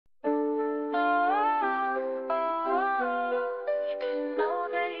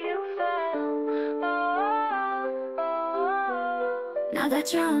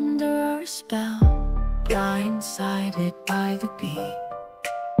that you're under our spell, blindsided by the beat.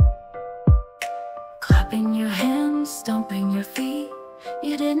 Clapping your hands, stomping your feet,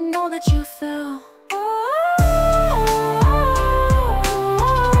 you didn't know that you fell.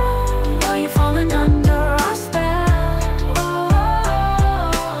 Now you're falling under our spell.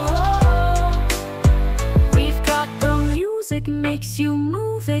 We've got the music makes you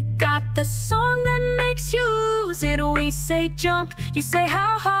move it, got the song that makes you lose it. We say jump, you say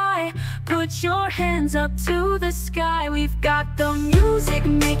how high, put your hands up to the sky. We've got the music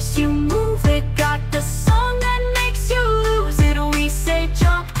makes you move it, got the song that makes you lose it. We say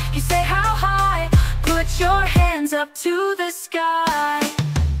jump, you say how high, put your hands up to the sky.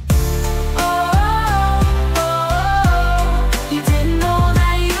 You didn't know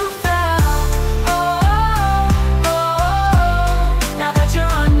that you fell. Now that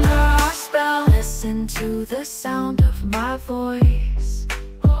you're under our spell, listen to the sound of my voice.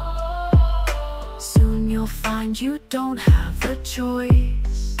 Soon you'll find you don't have a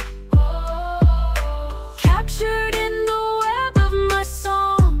choice. Captured in the web of my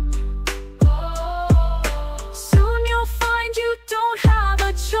song. Soon you'll find you don't have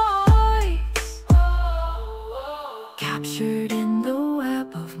a choice. Captured in the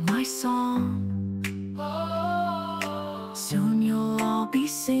web of my song. Soon you'll all be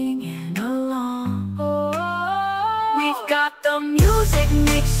singing along. We've got the music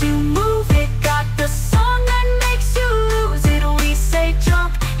makes you move it, got the song that makes you lose it. We say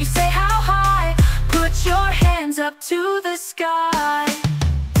jump, you say how high, put your hands up to the sky.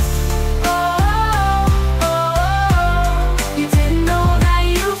 You didn't know that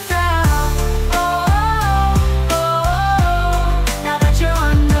you fell. Now that you're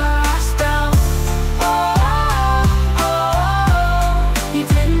under our spell. You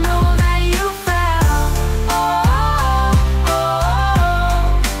didn't know that you fell.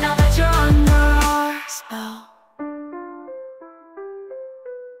 Now that you're under our spell.